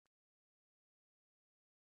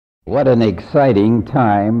What an exciting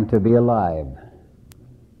time to be alive.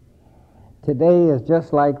 Today is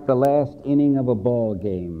just like the last inning of a ball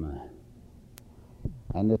game,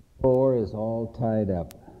 and the score is all tied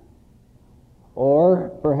up. Or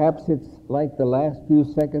perhaps it's like the last few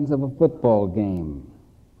seconds of a football game.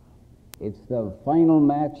 It's the final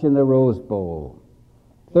match in the Rose Bowl.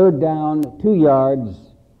 Third down, 2 yards,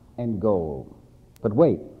 and goal. But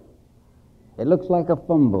wait, it looks like a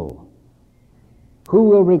fumble. Who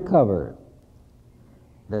will recover?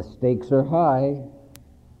 The stakes are high.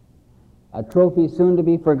 A trophy soon to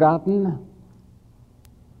be forgotten.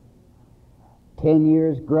 10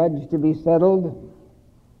 years grudge to be settled.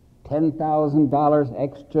 $10,000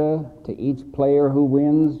 extra to each player who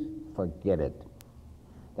wins. Forget it.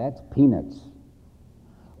 That's peanuts.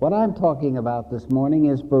 What I'm talking about this morning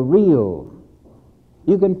is for real.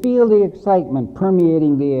 You can feel the excitement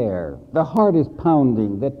permeating the air. The heart is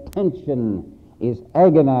pounding. The tension is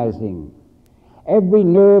agonizing. Every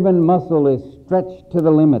nerve and muscle is stretched to the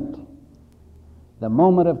limit. The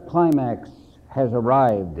moment of climax has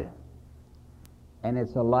arrived, and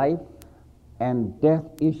it's a life and death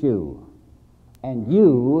issue, and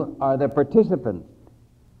you are the participant.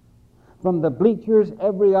 From the bleachers,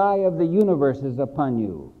 every eye of the universe is upon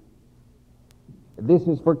you. This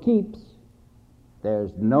is for keeps.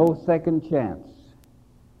 There's no second chance.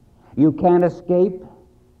 You can't escape.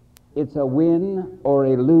 It's a win or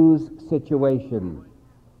a lose situation.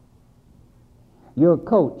 Your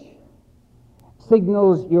coach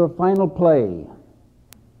signals your final play.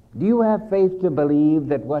 Do you have faith to believe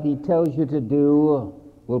that what he tells you to do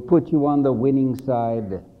will put you on the winning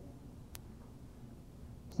side?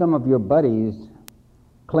 Some of your buddies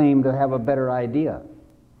claim to have a better idea.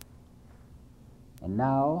 And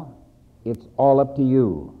now it's all up to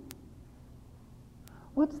you.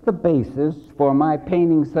 What's the basis for my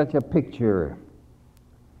painting such a picture?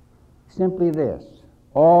 Simply this: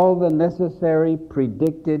 all the necessary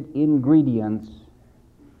predicted ingredients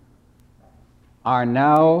are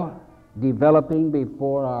now developing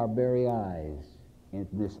before our very eyes in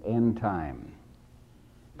this end time.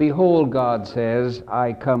 Behold, God says,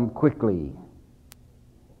 I come quickly.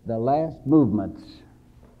 The last movements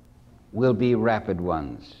will be rapid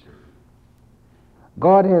ones.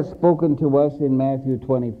 God has spoken to us in Matthew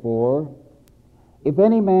 24, if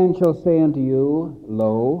any man shall say unto you,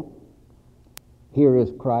 Lo, here is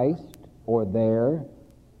Christ, or there,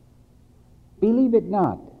 believe it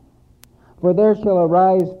not, for there shall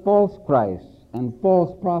arise false Christs and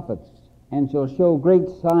false prophets, and shall show great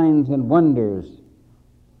signs and wonders,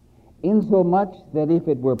 insomuch that if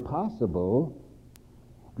it were possible,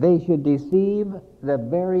 they should deceive the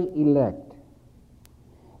very elect.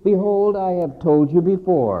 Behold, I have told you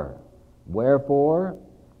before. Wherefore,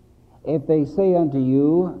 if they say unto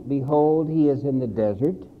you, Behold, he is in the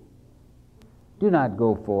desert, do not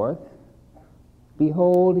go forth.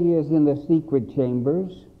 Behold, he is in the secret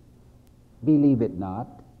chambers, believe it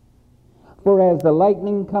not. For as the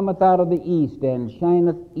lightning cometh out of the east, and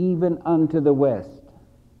shineth even unto the west,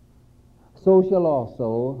 so shall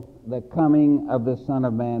also the coming of the Son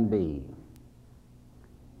of Man be.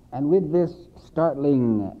 And with this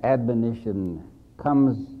startling admonition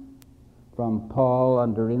comes from Paul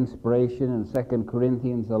under inspiration in 2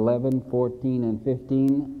 Corinthians 11, 14, and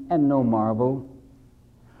 15, and no marvel,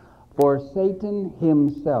 for Satan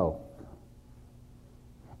himself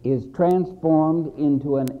is transformed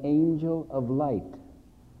into an angel of light.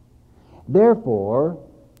 Therefore,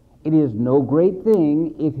 it is no great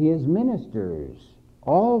thing if his ministers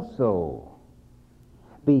also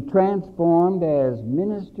be transformed as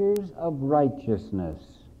ministers of righteousness,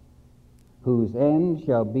 whose end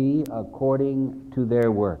shall be according to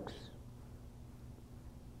their works.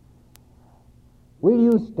 Will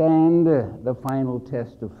you stand the final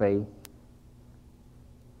test of faith?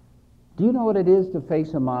 Do you know what it is to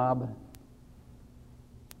face a mob?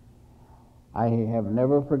 I have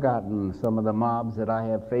never forgotten some of the mobs that I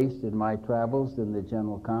have faced in my travels in the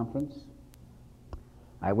General Conference.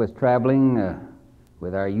 I was traveling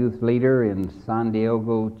with our youth leader in San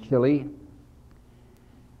Diego, Chile.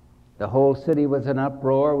 The whole city was in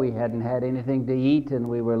uproar. We hadn't had anything to eat, and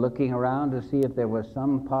we were looking around to see if there was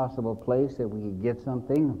some possible place that we could get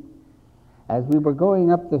something. As we were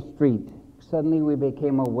going up the street, suddenly we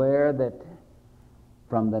became aware that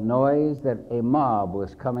from the noise that a mob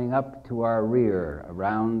was coming up to our rear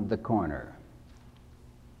around the corner.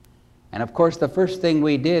 And of course, the first thing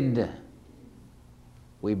we did,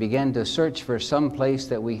 we began to search for some place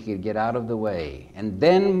that we could get out of the way. And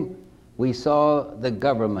then we saw the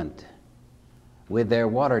government with their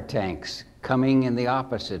water tanks coming in the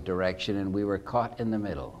opposite direction, and we were caught in the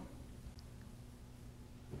middle.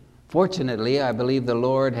 Fortunately, I believe the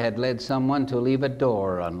Lord had led someone to leave a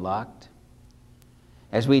door unlocked.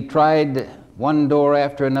 As we tried one door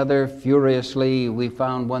after another furiously, we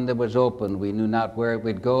found one that was open. We knew not where it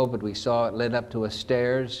would go, but we saw it led up to a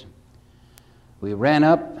stairs. We ran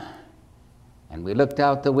up and we looked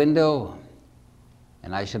out the window,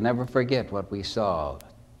 and I shall never forget what we saw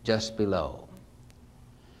just below.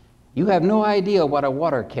 You have no idea what a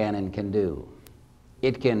water cannon can do.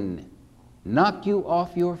 It can knock you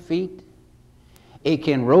off your feet. It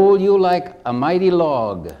can roll you like a mighty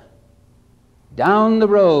log down the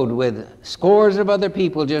road with scores of other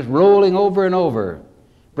people just rolling over and over,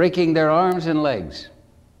 breaking their arms and legs.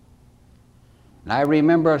 And I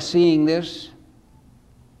remember seeing this,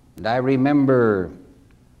 and I remember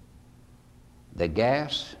the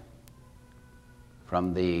gas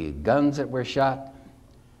from the guns that were shot,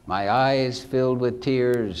 my eyes filled with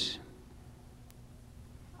tears.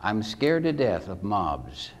 I'm scared to death of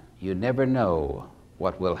mobs. You never know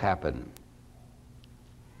what will happen.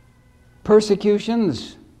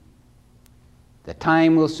 Persecutions. The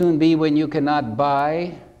time will soon be when you cannot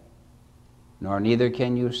buy, nor neither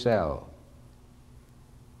can you sell.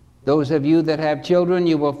 Those of you that have children,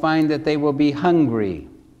 you will find that they will be hungry.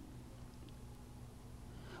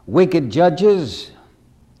 Wicked judges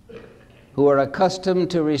who are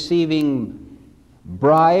accustomed to receiving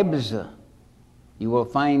bribes, you will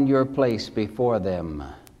find your place before them,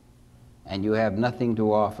 and you have nothing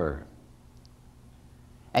to offer.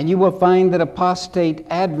 And you will find that apostate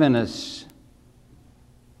Adventists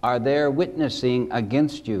are there witnessing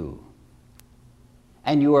against you.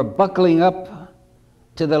 And you are buckling up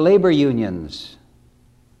to the labor unions.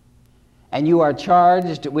 And you are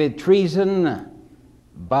charged with treason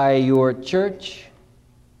by your church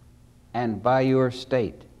and by your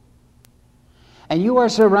state. And you are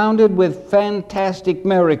surrounded with fantastic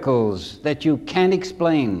miracles that you can't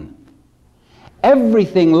explain.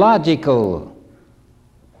 Everything logical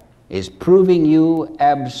is proving you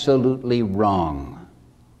absolutely wrong.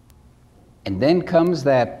 And then comes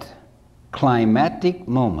that climactic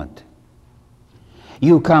moment.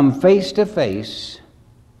 You come face to face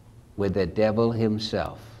with the devil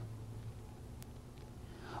himself.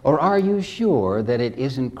 Or are you sure that it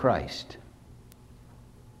isn't Christ?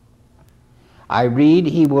 I read,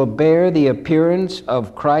 he will bear the appearance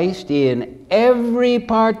of Christ in every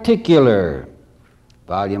particular.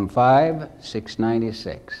 Volume 5,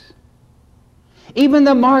 696. Even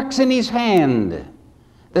the marks in his hand,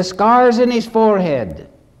 the scars in his forehead,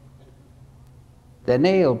 the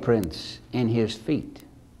nail prints in his feet.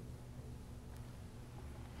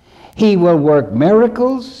 He will work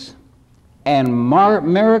miracles and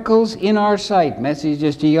miracles in our sight.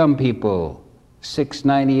 Messages to young people,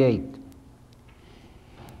 698.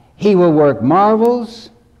 He will work marvels.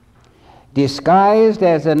 Disguised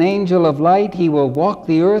as an angel of light, he will walk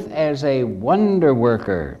the earth as a wonder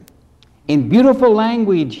worker. In beautiful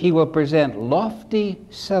language, he will present lofty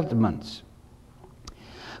sentiments.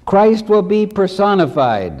 Christ will be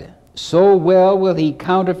personified. So well will he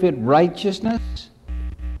counterfeit righteousness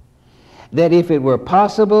that if it were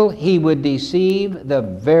possible, he would deceive the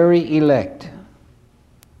very elect.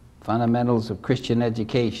 Fundamentals of Christian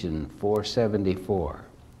Education, 474.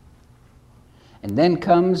 And then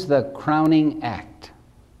comes the crowning act.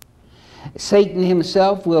 Satan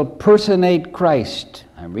himself will personate Christ.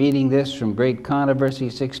 I'm reading this from Great Controversy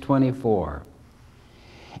 624.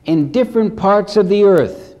 In different parts of the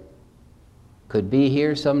earth, could be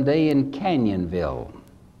here someday in Canyonville,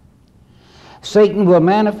 Satan will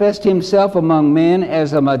manifest himself among men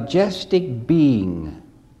as a majestic being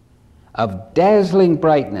of dazzling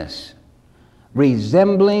brightness,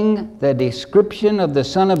 resembling the description of the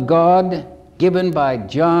Son of God given by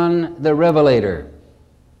John the Revelator.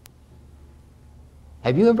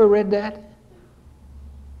 Have you ever read that?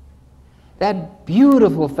 That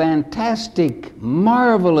beautiful, fantastic,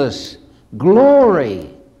 marvelous glory.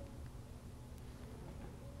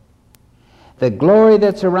 The glory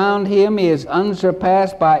that's around him is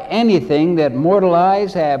unsurpassed by anything that mortal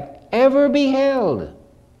eyes have ever beheld.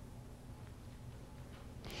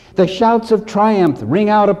 The shouts of triumph ring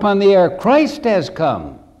out upon the air. Christ has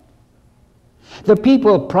come. The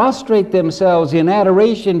people prostrate themselves in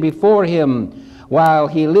adoration before him while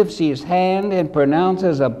he lifts his hand and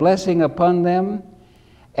pronounces a blessing upon them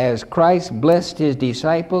as Christ blessed his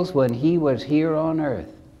disciples when he was here on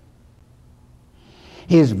earth.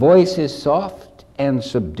 His voice is soft and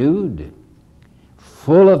subdued,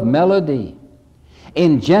 full of melody.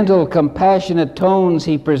 In gentle, compassionate tones,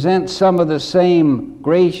 he presents some of the same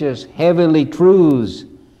gracious, heavenly truths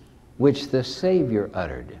which the Savior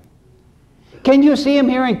uttered. Can you see him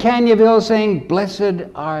here in Canyonville saying, "Blessed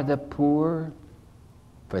are the poor,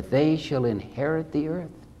 for they shall inherit the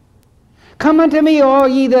earth"? Come unto me, all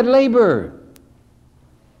ye that labor,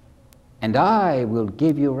 and I will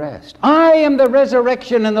give you rest. I am the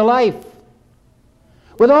resurrection and the life.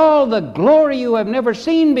 With all the glory you have never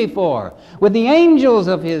seen before, with the angels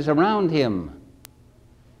of his around him.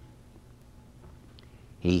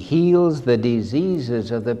 He heals the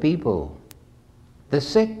diseases of the people, the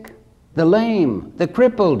sick, the lame, the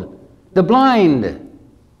crippled, the blind.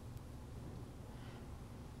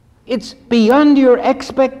 It's beyond your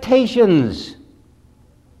expectations.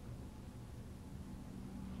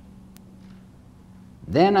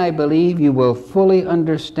 Then I believe you will fully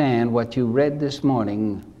understand what you read this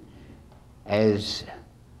morning as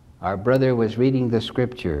our brother was reading the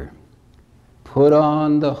scripture. Put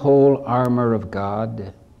on the whole armor of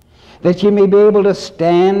God, that ye may be able to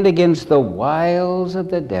stand against the wiles of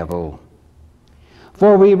the devil.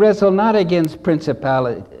 For we wrestle not against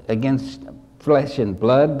principality, against flesh and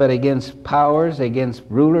blood, but against powers, against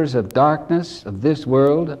rulers of darkness of this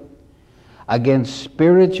world, against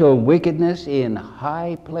spiritual wickedness in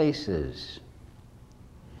high places.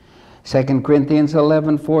 2 Corinthians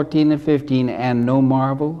 11, 14 and 15, and no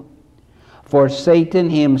marvel, for Satan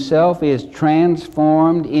himself is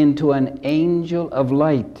transformed into an angel of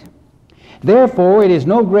light. Therefore it is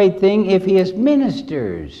no great thing if he is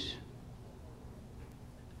ministers.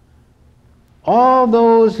 All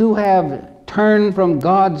those who have turned from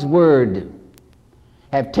God's word,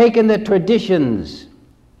 have taken the traditions,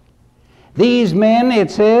 these men, it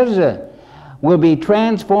says, will be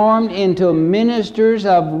transformed into ministers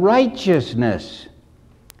of righteousness.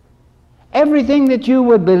 Everything that you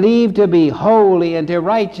would believe to be holy and to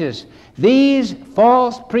righteous, these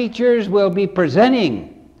false preachers will be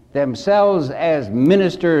presenting themselves as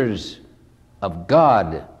ministers of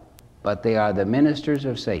God, but they are the ministers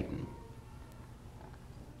of Satan.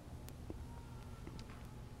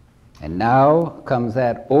 And now comes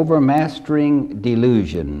that overmastering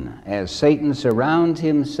delusion as Satan surrounds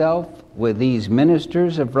himself with these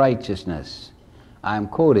ministers of righteousness. I'm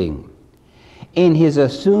quoting, "In his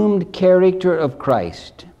assumed character of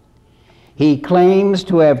Christ, he claims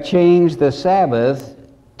to have changed the Sabbath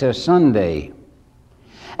to Sunday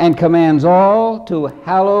and commands all to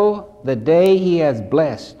hallow the day he has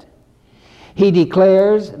blessed. He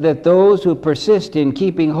declares that those who persist in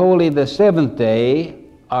keeping holy the seventh day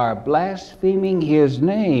are blaspheming his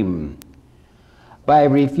name by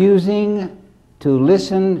refusing to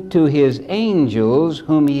listen to his angels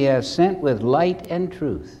whom he has sent with light and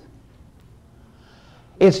truth."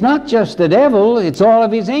 It's not just the devil, it's all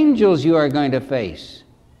of his angels you are going to face.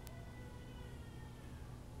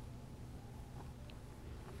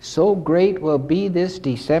 So great will be this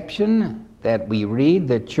deception that we read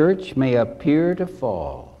the church may appear to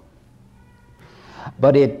fall.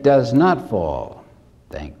 But it does not fall.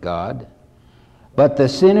 Thank God. But the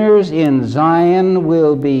sinners in Zion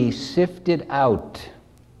will be sifted out,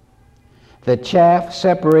 the chaff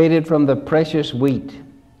separated from the precious wheat.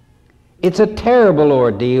 It's a terrible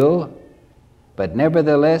ordeal, but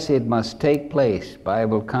nevertheless it must take place.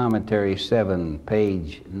 Bible Commentary 7,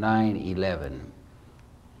 page 911.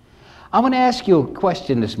 I want to ask you a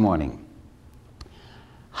question this morning.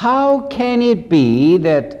 How can it be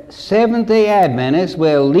that Seventh-day Adventists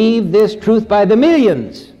will leave this truth by the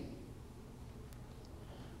millions?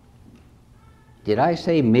 Did I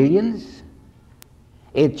say millions?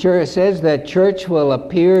 It sure says that church will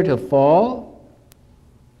appear to fall.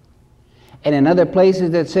 And in other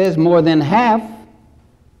places it says more than half.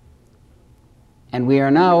 And we are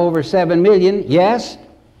now over 7 million. Yes,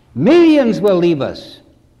 millions will leave us.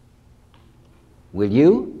 Will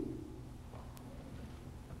you?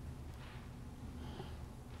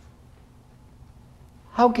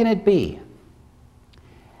 How can it be?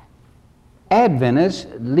 Adventists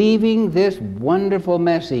leaving this wonderful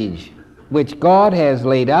message which God has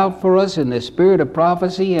laid out for us in the spirit of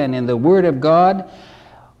prophecy and in the Word of God.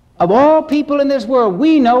 Of all people in this world,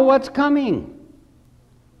 we know what's coming.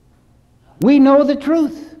 We know the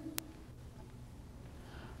truth.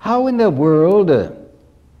 How in the world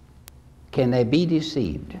can they be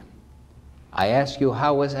deceived? I ask you,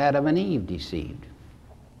 how was Adam and Eve deceived?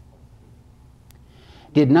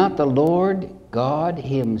 Did not the Lord God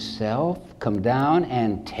himself come down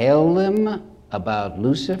and tell them about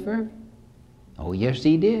Lucifer? Oh, yes,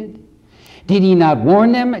 he did. Did he not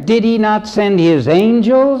warn them? Did he not send his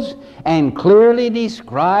angels and clearly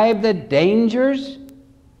describe the dangers?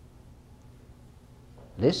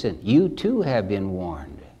 Listen, you too have been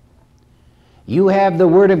warned. You have the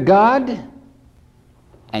Word of God.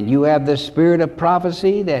 And you have the spirit of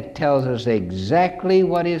prophecy that tells us exactly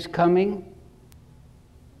what is coming,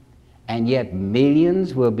 and yet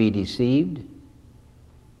millions will be deceived.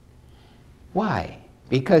 Why?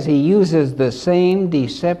 Because he uses the same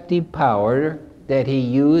deceptive power that he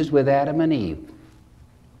used with Adam and Eve,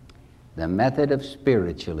 the method of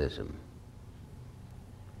spiritualism.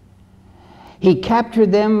 He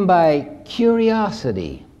captured them by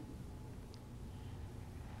curiosity.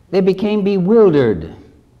 They became bewildered.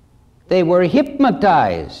 They were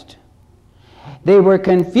hypnotized. They were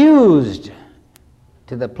confused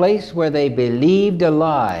to the place where they believed a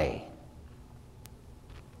lie.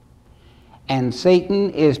 And Satan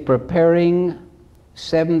is preparing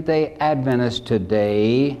Seventh-day Adventists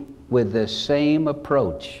today with the same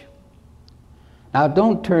approach. Now,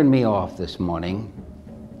 don't turn me off this morning,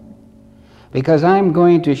 because I'm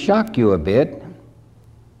going to shock you a bit.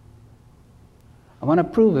 I want to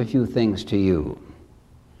prove a few things to you.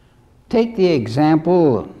 Take the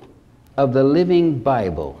example of the Living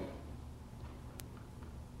Bible.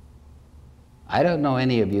 I don't know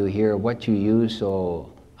any of you here what you use,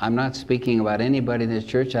 so I'm not speaking about anybody in this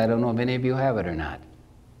church. I don't know if any of you have it or not.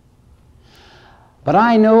 But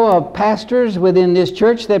I know of pastors within this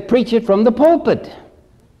church that preach it from the pulpit.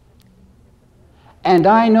 And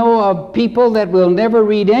I know of people that will never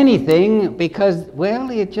read anything because,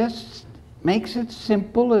 well, it just makes it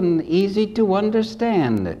simple and easy to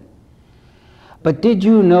understand. But did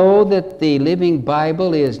you know that the Living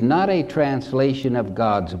Bible is not a translation of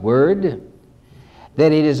God's Word?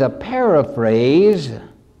 That it is a paraphrase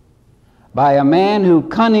by a man who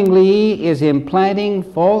cunningly is implanting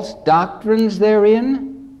false doctrines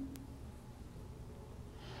therein?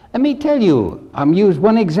 Let me tell you, I'll use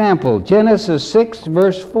one example, Genesis 6,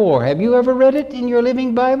 verse 4. Have you ever read it in your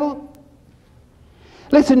Living Bible?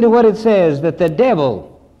 Listen to what it says, that the devil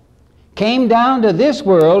came down to this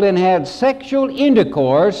world and had sexual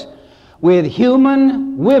intercourse with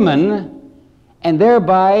human women, and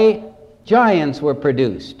thereby giants were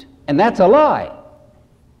produced. And that's a lie.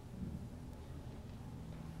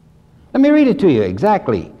 Let me read it to you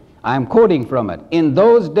exactly. I'm quoting from it. In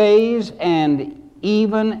those days and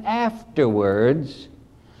even afterwards,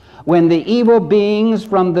 when the evil beings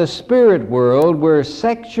from the spirit world were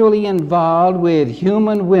sexually involved with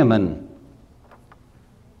human women,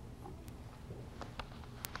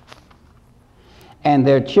 and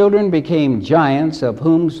their children became giants, of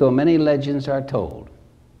whom so many legends are told.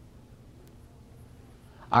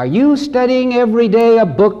 Are you studying every day a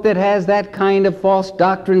book that has that kind of false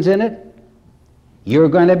doctrines in it? You're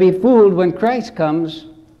going to be fooled when Christ comes.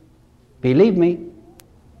 Believe me.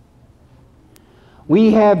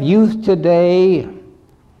 We have youth today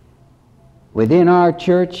within our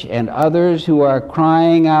church and others who are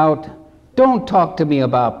crying out, don't talk to me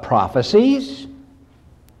about prophecies.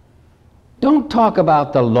 Don't talk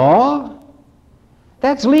about the law.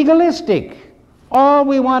 That's legalistic. All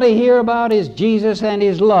we want to hear about is Jesus and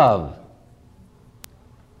His love.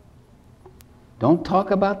 Don't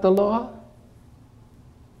talk about the law.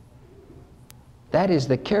 That is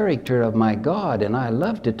the character of my God, and I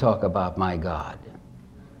love to talk about my God.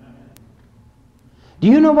 Do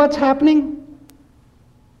you know what's happening?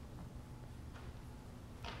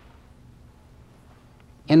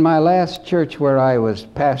 In my last church where I was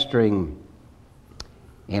pastoring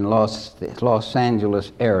in Los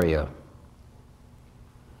Angeles area,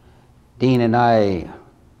 Dean and I,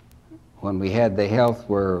 when we had the health,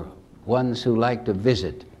 were ones who liked to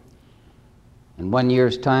visit. In 1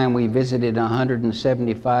 year's time, we visited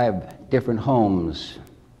 175 different homes,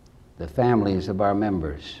 the families of our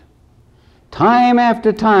members. Time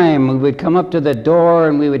after time, we would come up to the door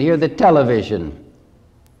and we would hear the television.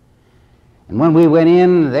 And when we went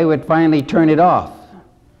in, they would finally turn it off.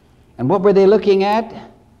 And what were they looking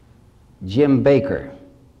at? Jim Bakker,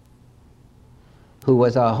 who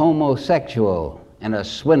was a homosexual and a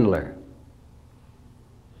swindler.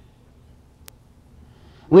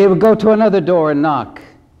 We would go to another door and knock,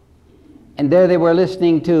 and there they were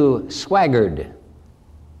listening to Swaggart,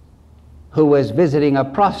 who was visiting a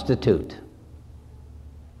prostitute.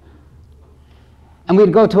 And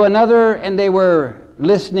we'd go to another, and they were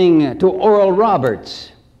listening to Oral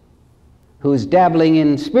Roberts, who's dabbling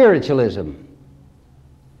in spiritualism.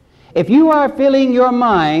 If you are filling your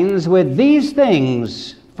minds with these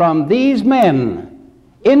things from these men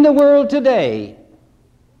in the world today,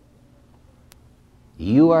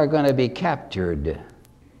 you are going to be captured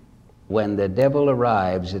when the devil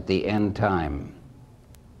arrives at the end time.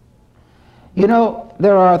 You know,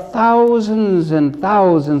 there are thousands and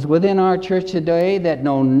thousands within our church today that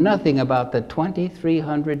know nothing about the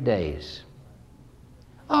 2300 days.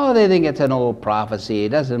 Oh, they think it's an old prophecy. It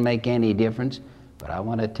doesn't make any difference. But I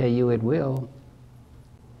want to tell you it will.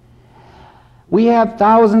 We have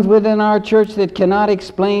thousands within our church that cannot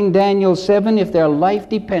explain Daniel 7 if their life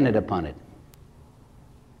depended upon it.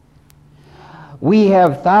 We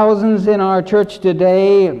have thousands in our church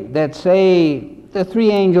today that say the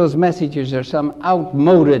three angels' messages are some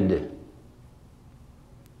outmoded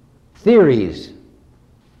theories.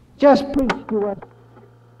 Just preach to us.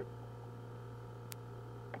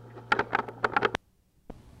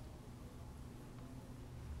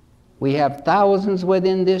 We have thousands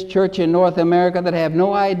within this church in North America that have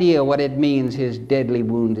no idea what it means his deadly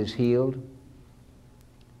wound is healed.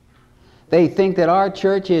 They think that our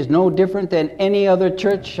church is no different than any other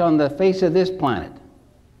church on the face of this planet.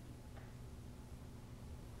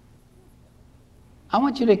 I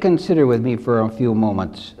want you to consider with me for a few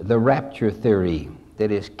moments the rapture theory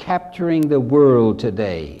that is capturing the world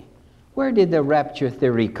today. Where did the rapture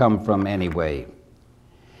theory come from anyway?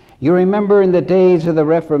 You remember in the days of the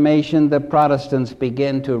Reformation, the Protestants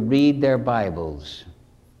began to read their Bibles.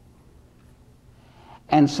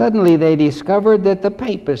 And suddenly they discovered that the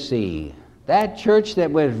papacy, that church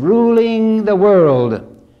that was ruling the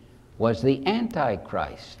world, was the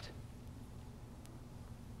Antichrist.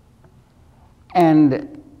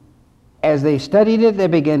 And as they studied it, they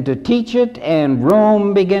began to teach it, and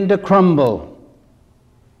Rome began to crumble.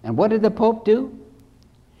 And what did the Pope do?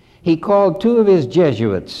 He called two of his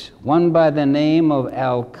Jesuits, one by the name of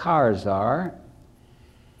Alcazar,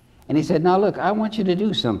 and he said, now look, I want you to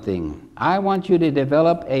do something. I want you to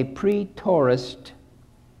develop a preterist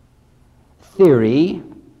theory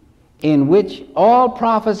in which all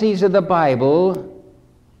prophecies of the Bible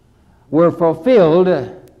were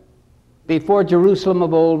fulfilled before Jerusalem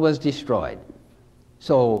of old was destroyed.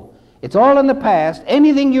 So it's all in the past.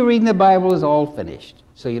 Anything you read in the Bible is all finished.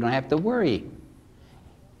 So you don't have to worry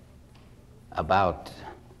about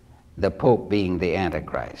the Pope being the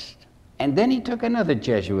Antichrist. And then he took another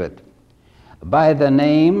Jesuit by the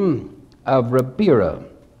name of Ribera,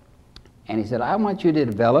 and he said, I want you to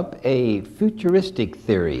develop a futuristic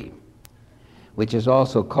theory, which is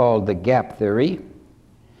also called the gap theory,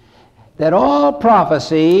 that all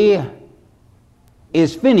prophecy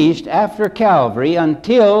is finished after Calvary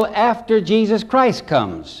until after Jesus Christ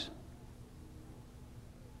comes.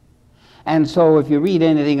 And so if you read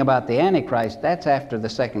anything about the Antichrist, that's after the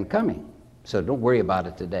second coming. So don't worry about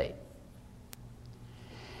it today.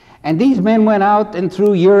 And these men went out and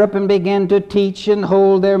through Europe and began to teach and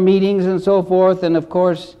hold their meetings and so forth. And of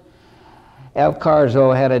course,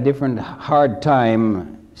 Alcazar had a different hard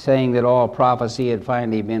time saying that all prophecy had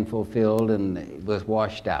finally been fulfilled and it was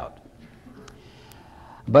washed out.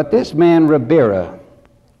 But this man, Ribera,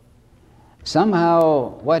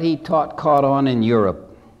 somehow what he taught caught on in Europe,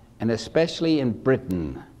 and especially in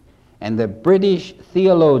Britain. And the British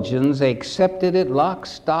theologians accepted it lock,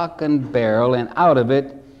 stock, and barrel, and out of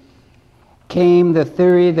it came the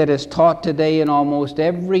theory that is taught today in almost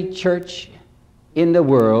every church in the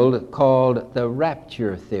world called the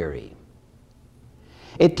rapture theory.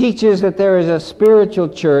 It teaches that there is a spiritual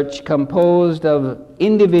church composed of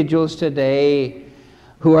individuals today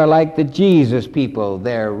who are like the Jesus people.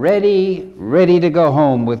 They're ready to go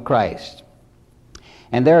home with Christ.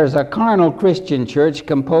 And there is a carnal Christian church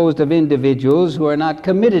composed of individuals who are not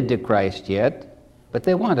committed to Christ yet, but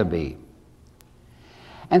they want to be.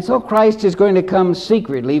 And so Christ is going to come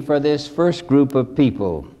secretly for this first group of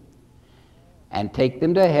people and take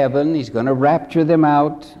them to heaven. He's going to rapture them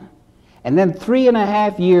out. And then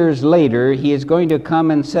 3.5 years later, he is going to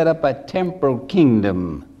come and set up a temporal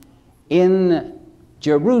kingdom in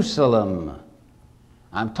Jerusalem.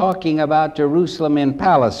 I'm talking about Jerusalem in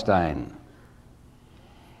Palestine.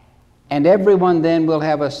 And everyone then will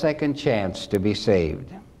have a second chance to be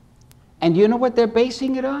saved. And you know what they're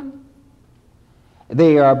basing it on?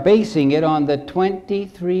 They are basing it on the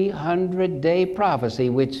 2300-day prophecy,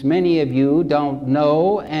 which many of you don't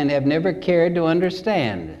know and have never cared to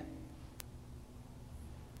understand.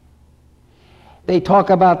 They talk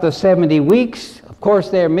about the 70 weeks. Of course,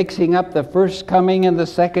 they're mixing up the first coming and the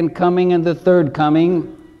second coming and the third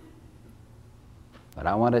coming. But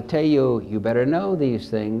I want to tell you, you better know these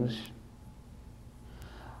things.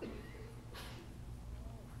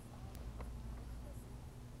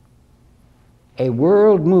 A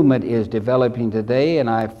world movement is developing today, and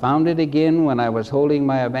I found it again when I was holding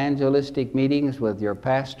my evangelistic meetings with your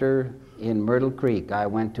pastor in Myrtle Creek. I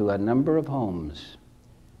went to a number of homes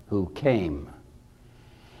who came.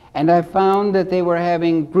 And I found that they were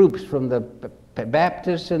having groups from the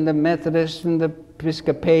Baptists and the Methodists and the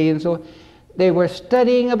Episcopalians. So they were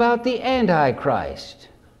studying about the Antichrist.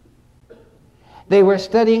 They were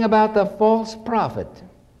studying about the false prophet.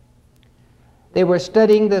 They were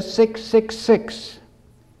studying the 666.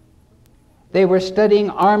 They were studying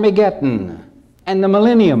Armageddon and the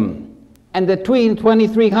millennium and the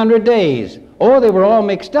 2300 days. Oh, they were all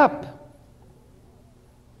mixed up.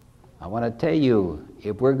 I want to tell you,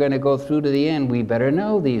 if we're going to go through to the end, we better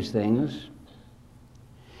know these things.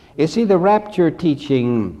 You see, the rapture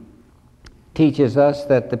teaching teaches us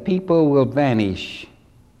that the people will vanish.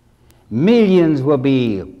 Millions will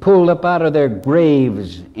be pulled up out of their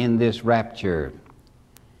graves in this rapture.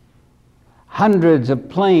 Hundreds of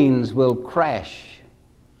planes will crash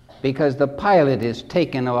because the pilot is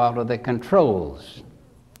taken out of the controls.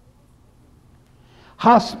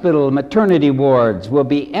 Hospital maternity wards will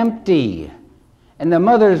be empty, and the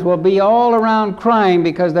mothers will be all around crying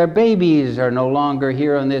because their babies are no longer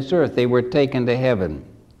here on this earth. They were taken to heaven.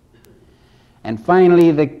 And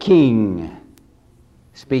finally, the King,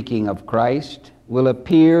 speaking of Christ, will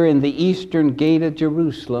appear in the eastern gate of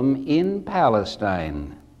Jerusalem in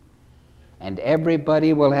Palestine, and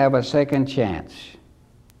everybody will have a second chance.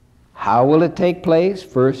 How will it take place?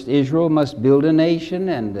 First, Israel must build a nation,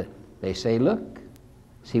 and they say, look,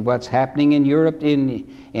 see what's happening in Europe,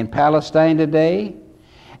 in Palestine today?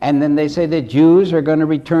 And then they say the Jews are going to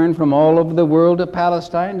return from all over the world to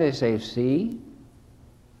Palestine. They say, see?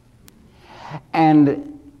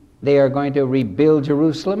 And they are going to rebuild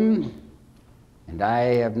Jerusalem. And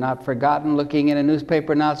I have not forgotten looking in a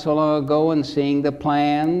newspaper not so long ago and seeing the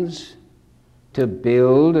plans to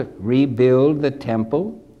rebuild the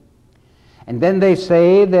temple. And then they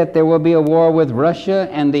say that there will be a war with Russia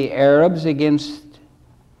and the Arabs against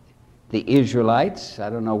the Israelites.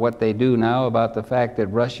 I don't know what they do now about the fact that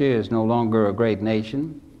Russia is no longer a great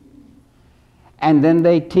nation. And then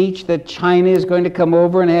they teach that China is going to come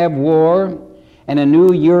over and have war, and a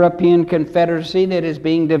new European confederacy that is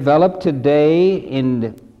being developed today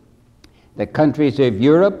in the countries of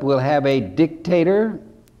Europe will have a dictator,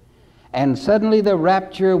 and suddenly the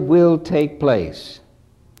rapture will take place.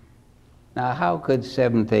 Now, how could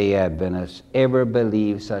Seventh-day Adventists ever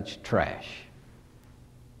believe such trash?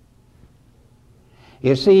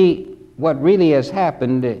 You see, what really has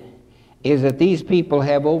happened is that these people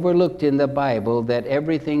have overlooked in the Bible that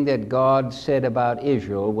everything that God said about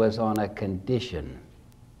Israel was on a condition.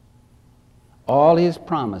 All His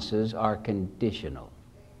promises are conditional.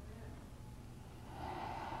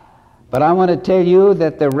 But I want to tell you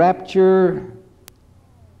that the rapture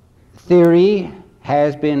theory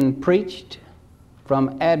has been preached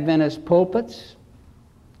from Adventist pulpits.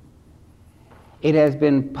 It has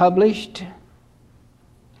been published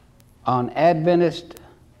on Adventist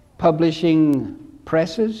publishing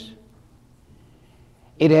presses.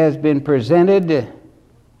 It has been presented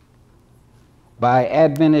by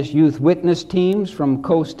Adventist youth witness teams from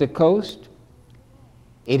coast to coast.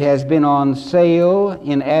 It has been on sale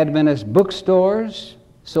in Adventist bookstores,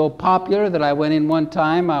 so popular that I went in one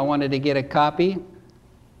time, I wanted to get a copy.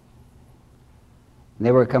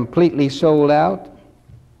 They were completely sold out.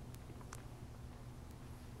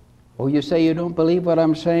 Oh, you say you don't believe what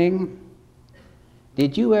I'm saying?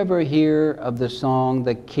 Did you ever hear of the song,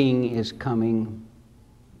 "The King is Coming"?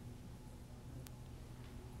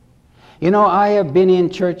 You know, I have been in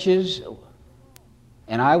churches,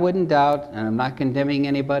 and I wouldn't doubt, and I'm not condemning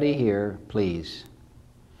anybody here, please,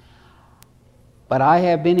 but I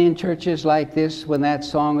have been in churches like this when that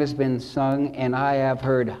song has been sung, and I have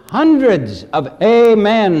heard hundreds of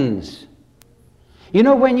amens. You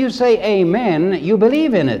know, when you say amen, you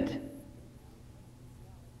believe in it.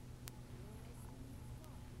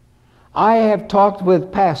 I have talked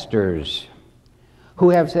with pastors who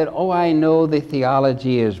have said, oh, I know the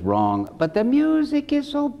theology is wrong, but the music is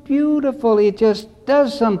so beautiful, it just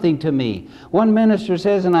does something to me. One minister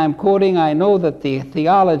says, and I'm quoting, I know that the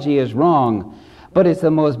theology is wrong, but it's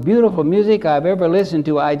the most beautiful music I've ever listened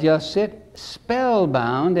to. I just sit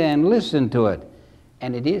spellbound and listen to it.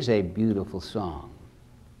 And it is a beautiful song.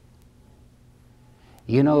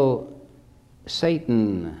 You know,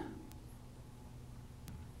 Satan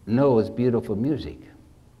knows beautiful music.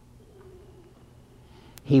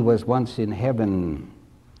 He was once in heaven.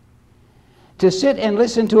 To sit and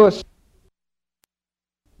listen to a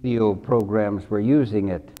radio programs were using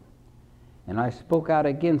it, and I spoke out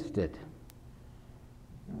against it.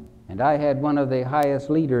 And I had one of the highest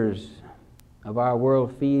leaders of our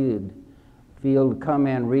world field come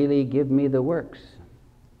and really give me the works.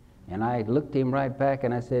 And I looked him right back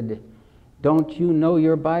and I said, don't you know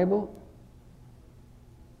your Bible?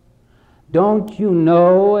 Don't you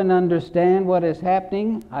know and understand what is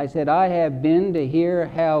happening? I said, I have been to hear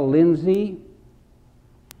Hal Lindsey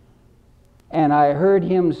And I heard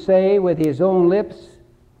him say with his own lips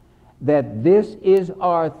that this is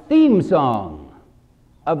our theme song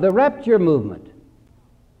of the rapture movement.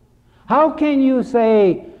 How can you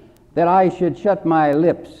say that I should shut my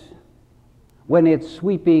lips when it's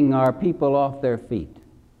sweeping our people off their feet?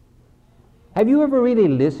 Have you ever really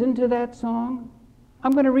listened to that song?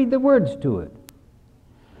 I'm going to read the words to it.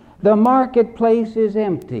 The marketplace is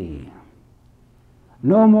empty.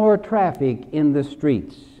 No more traffic in the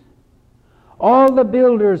streets. All the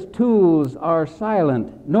builders' tools are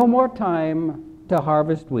silent. No more time to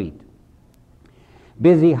harvest wheat.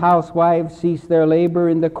 Busy housewives cease their labor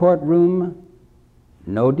in the courtroom.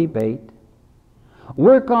 No debate.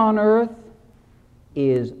 Work on earth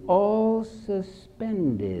is all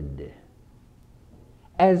suspended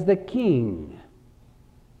as the King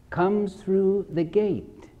comes through the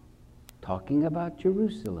gate, talking about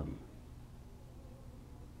Jerusalem.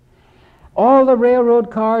 All the railroad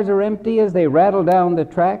cars are empty as they rattle down the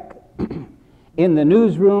track. In the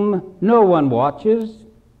newsroom, no one watches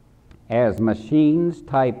as machines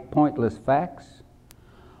type pointless facts.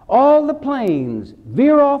 All the planes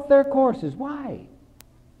veer off their courses. Why?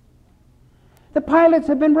 The pilots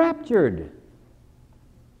have been raptured.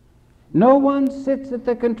 No one sits at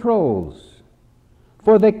the controls,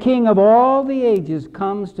 for the King of all the ages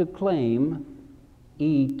comes to claim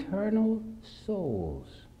eternal souls.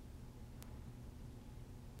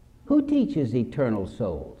 Who teaches eternal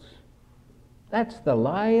souls? That's the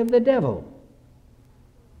lie of the devil.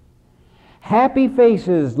 Happy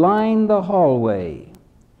faces line the hallway,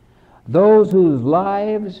 those whose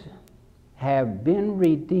lives have been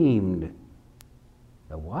redeemed.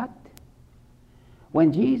 The what?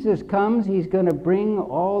 When Jesus comes, he's going to bring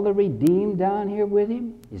all the redeemed down here with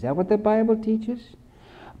him? Is that what the Bible teaches?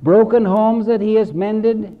 Broken homes that he has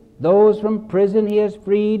mended, those from prison he has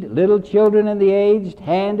freed, little children and the aged,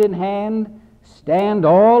 hand in hand, stand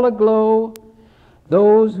all aglow.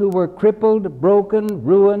 Those who were crippled, broken,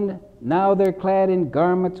 ruined, now they're clad in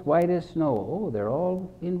garments white as snow. Oh, they're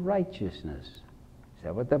all in righteousness. Is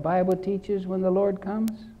that what the Bible teaches when the Lord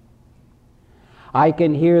comes? I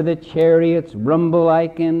can hear the chariots rumble. I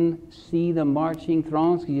can see the marching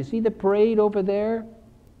throngs. Can you see the parade over there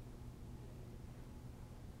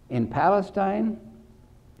in Palestine?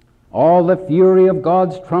 All the fury of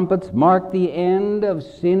God's trumpets mark the end of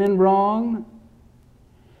sin and wrong.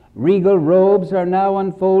 Regal robes are now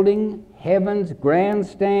unfolding. Heaven's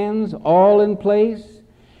grandstands all in place.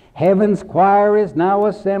 Heaven's choir is now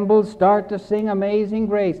assembled. Start to sing Amazing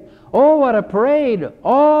Grace. Oh, what a parade!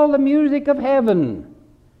 All the music of heaven.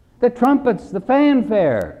 The trumpets, the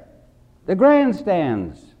fanfare, the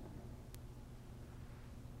grandstands.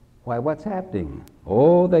 Why, what's happening?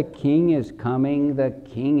 Oh, the King is coming, the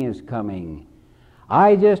King is coming.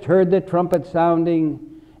 I just heard the trumpet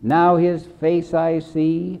sounding, now his face I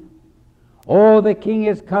see. Oh, the King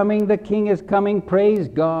is coming, the King is coming, praise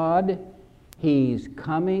God. He's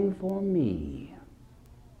coming for me.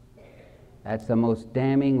 That's the most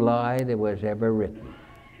damning lie that was ever written.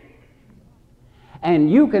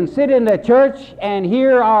 And you can sit in the church and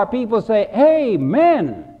hear our people say,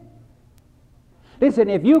 Amen. Listen,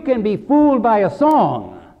 if you can be fooled by a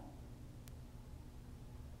song,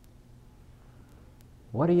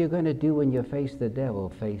 what are you going to do when you face the devil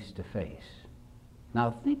face to face?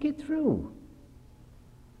 Now think it through.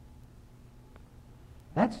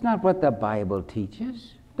 That's not what the Bible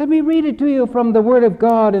teaches. Let me read it to you from the Word of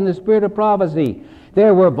God in the Spirit of prophecy.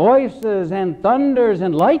 There were voices and thunders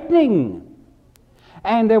and lightning,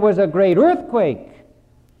 and there was a great earthquake,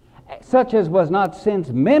 such as was not since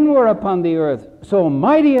men were upon the earth, so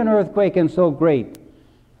mighty an earthquake and so great.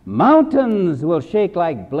 Mountains will shake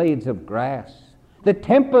like blades of grass. The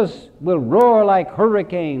tempests will roar like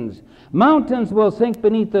hurricanes. Mountains will sink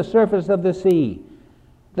beneath the surface of the sea.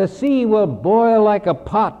 The sea will boil like a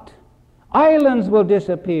pot. Islands will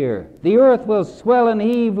disappear. The earth will swell and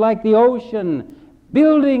heave like the ocean.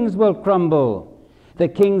 Buildings will crumble. The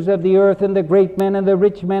kings of the earth and the great men and the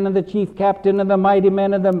rich men and the chief captain and the mighty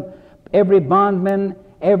men and every bondman,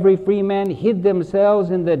 every free man hid themselves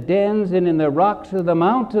in the dens and in the rocks of the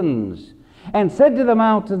mountains, and said to the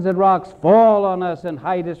mountains and rocks, fall on us and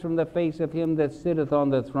hide us from the face of him that sitteth on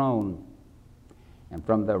the throne, and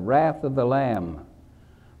from the wrath of the Lamb.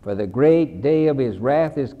 For the great day of his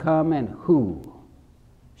wrath is come, and who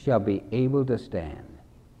shall be able to stand?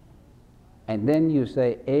 And then you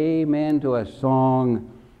say amen to a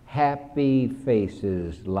song, happy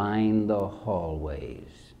faces line the hallways.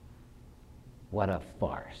 What a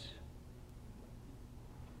farce.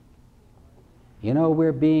 You know,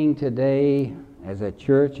 we're being today, as a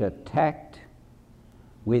church, attacked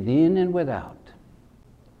within and without.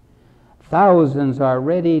 Thousands are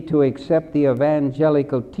ready to accept the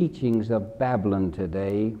evangelical teachings of Babylon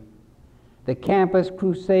today. The campus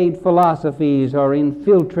crusade philosophies are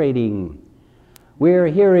infiltrating. We're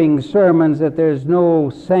hearing sermons that there's no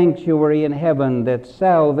sanctuary in heaven, that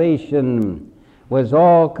salvation was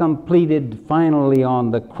all completed finally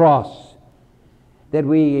on the cross, that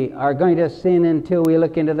we are going to sin until we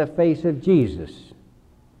look into the face of Jesus.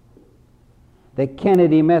 The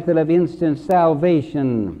Kennedy method of instant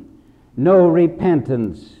salvation, no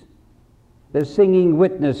repentance. The singing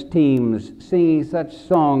witness teams singing such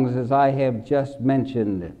songs as I have just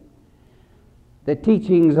mentioned. The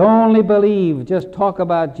teachings only believe, just talk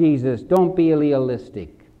about Jesus. Don't be legalistic.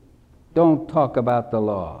 Don't talk about the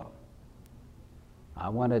law. I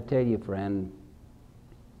want to tell you, friend,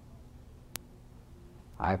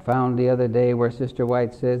 I found the other day where Sister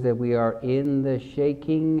White says that we are in the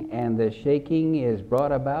shaking, and the shaking is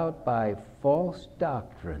brought about by false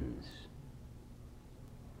doctrines.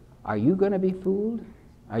 Are you going to be fooled?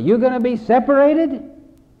 Are you going to be separated?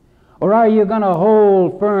 Or are you going to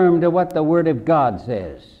hold firm to what the Word of God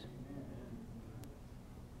says?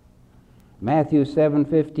 Matthew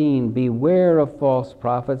 7:15, beware of false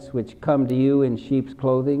prophets which come to you in sheep's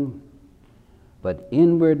clothing, but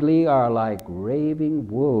inwardly are like raving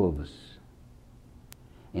wolves.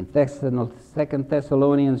 In 2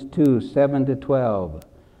 Thessalonians 2:7-12,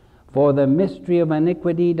 for the mystery of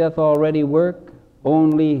iniquity doth already work,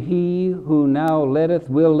 only he who now letteth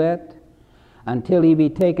will let, until he be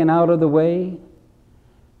taken out of the way.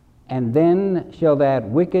 And then shall that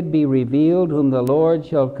wicked be revealed, whom the Lord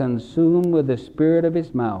shall consume with the spirit of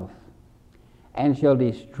his mouth, and shall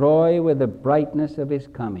destroy with the brightness of his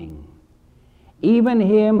coming. Even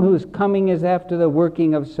him whose coming is after the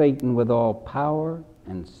working of Satan, with all power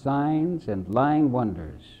and signs and lying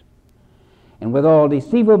wonders, and with all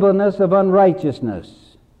deceivableness of unrighteousness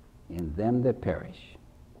in them that perish.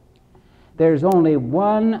 There's only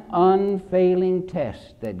one unfailing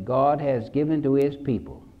test that God has given to his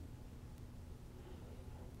people.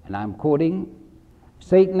 And I'm quoting,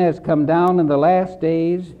 Satan has come down in the last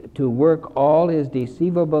days to work all his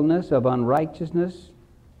deceivableness of unrighteousness.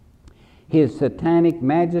 His satanic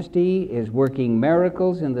majesty is working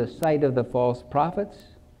miracles in the sight of the false prophets,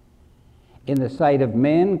 in the sight of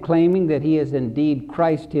men claiming that he is indeed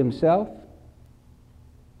Christ himself.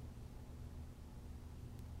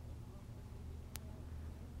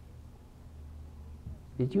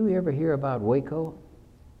 Did you ever hear about Waco?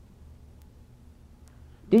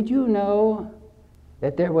 Did you know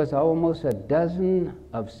that there was almost a dozen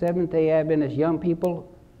of Seventh-day Adventist young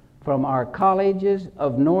people from our colleges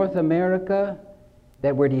of North America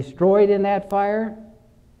that were destroyed in that fire?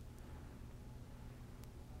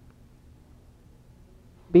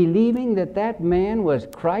 Believing that that man was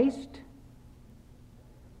Christ?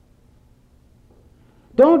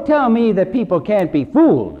 Don't tell me that people can't be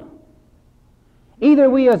fooled.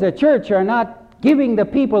 Either we as a church are not giving the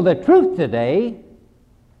people the truth today,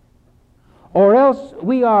 or else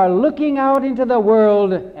we are looking out into the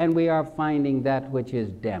world and we are finding that which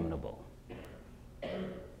is damnable.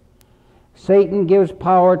 Satan gives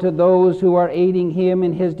power to those who are aiding him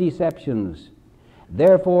in his deceptions.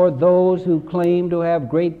 Therefore, those who claim to have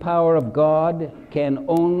great power of God can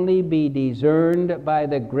only be discerned by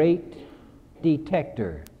the great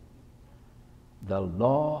detector, the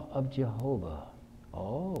law of Jehovah.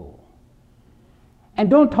 Oh. And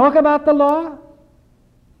don't talk about the law?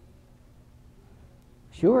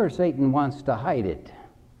 Sure, Satan wants to hide it.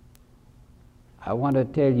 I want to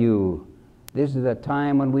tell you, this is a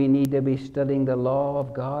time when we need to be studying the law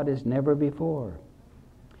of God as never before.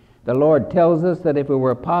 The Lord tells us that if it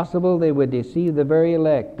were possible, they would deceive the very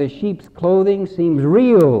elect. The sheep's clothing seems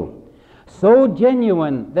real, so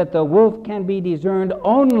genuine that the wolf can be discerned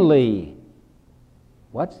only.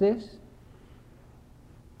 What's this?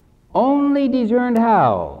 Only discerned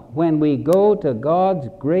how? When we go to God's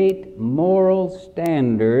great moral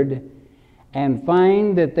standard and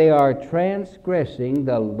find that they are transgressing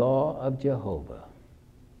the law of Jehovah.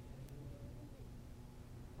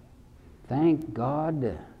 Thank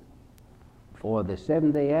God for the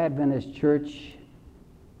Seventh-day Adventist Church,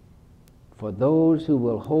 for those who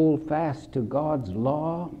will hold fast to God's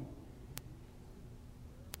law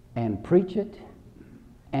and preach it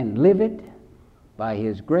and live it by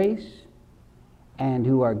his grace, and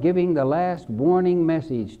who are giving the last warning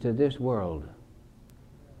message to this world.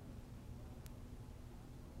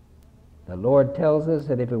 The Lord tells us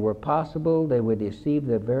that if it were possible, they would deceive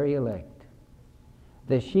the very elect.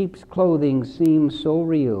 The sheep's clothing seems so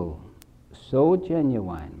real, so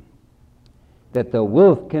genuine, that the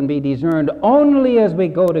wolf can be discerned only as we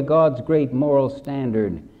go to God's great moral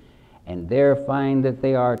standard and there find that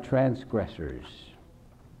they are transgressors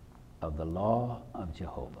of the law of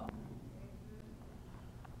Jehovah.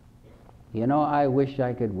 You know, I wish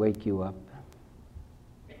I could wake you up.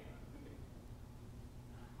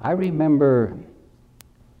 I remember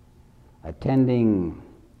attending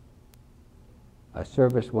a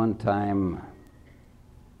service one time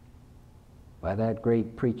by that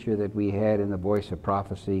great preacher that we had in the Voice of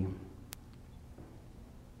Prophecy.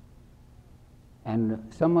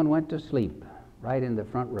 And someone went to sleep right in the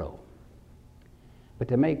front row. But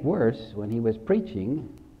to make worse, when he was preaching,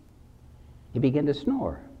 he began to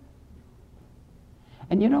snore.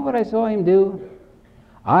 And you know what I saw him do?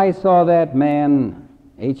 I saw that man,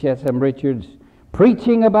 H.S.M. Richards,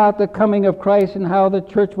 preaching about the coming of Christ and how the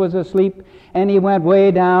church was asleep, and he went way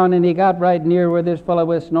down and he got right near where this fellow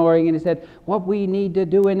was snoring, and he said, what we need to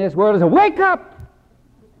do in this world is to wake up!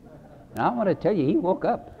 And I want to tell you, he woke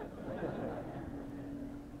up.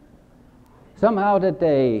 Somehow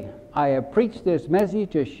today, I have preached this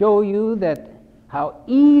message to show you that how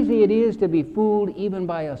easy it is to be fooled even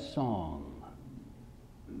by a song.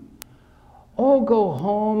 Oh, go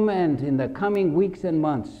home and in the coming weeks and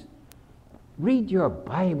months, read your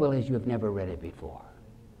Bible as you've never read it before.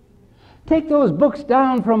 Take those books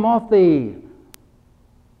down from off the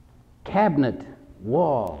cabinet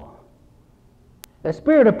wall, the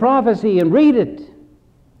Spirit of Prophecy, and read it.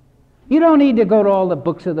 You don't need to go to all the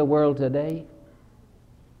books of the world today.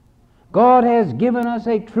 God has given us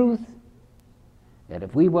a truth that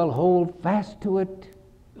if we will hold fast to it,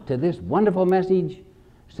 to this wonderful message,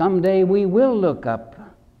 someday we will look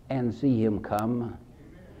up and see Him come,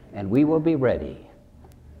 and we will be ready.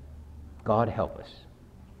 God help us.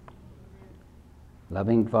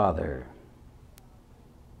 Loving Father,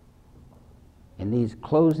 in these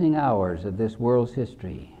closing hours of this world's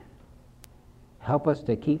history, help us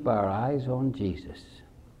to keep our eyes on Jesus.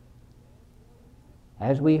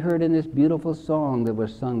 As we heard in this beautiful song that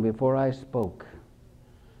was sung before I spoke,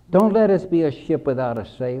 don't let us be a ship without a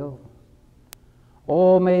sail.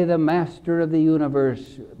 Oh, may the Master of the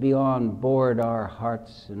universe be on board our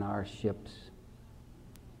hearts and our ships.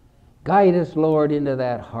 Guide us, Lord, into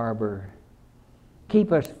that harbor.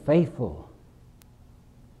 Keep us faithful.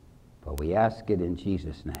 For we ask it in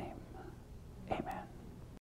Jesus' name.